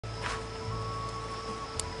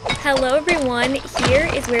Hello everyone, here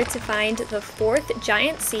is where to find the 4th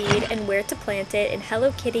giant seed and where to plant it in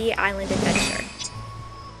Hello Kitty Island Adventure.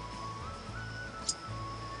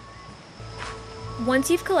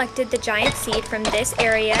 Once you've collected the giant seed from this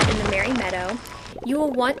area in the Merry Meadow, you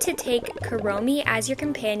will want to take Kuromi as your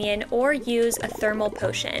companion or use a thermal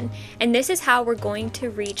potion. And this is how we're going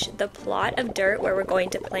to reach the plot of dirt where we're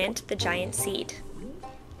going to plant the giant seed.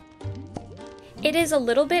 It is a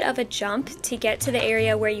little bit of a jump to get to the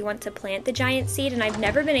area where you want to plant the giant seed, and I've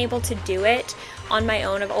never been able to do it on my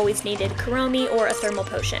own. I've always needed Kuromi or a thermal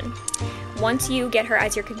potion. Once you get her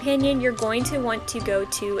as your companion, you're going to want to go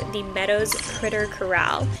to the Meadows Critter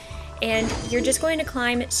Corral. And you're just going to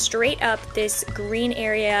climb straight up this green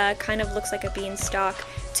area, kind of looks like a beanstalk,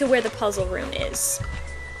 to where the puzzle room is.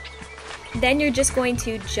 Then you're just going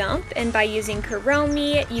to jump, and by using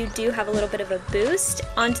Kuromi, you do have a little bit of a boost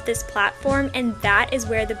onto this platform, and that is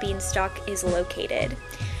where the beanstalk is located.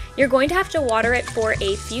 You're going to have to water it for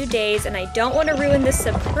a few days, and I don't want to ruin the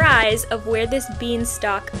surprise of where this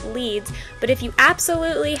beanstalk leads, but if you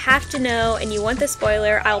absolutely have to know and you want the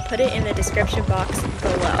spoiler, I'll put it in the description box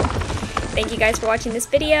below. Thank you guys for watching this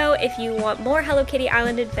video. If you want more Hello Kitty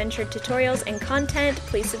Island Adventure tutorials and content,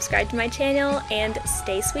 please subscribe to my channel and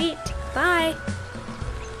stay sweet. Bye!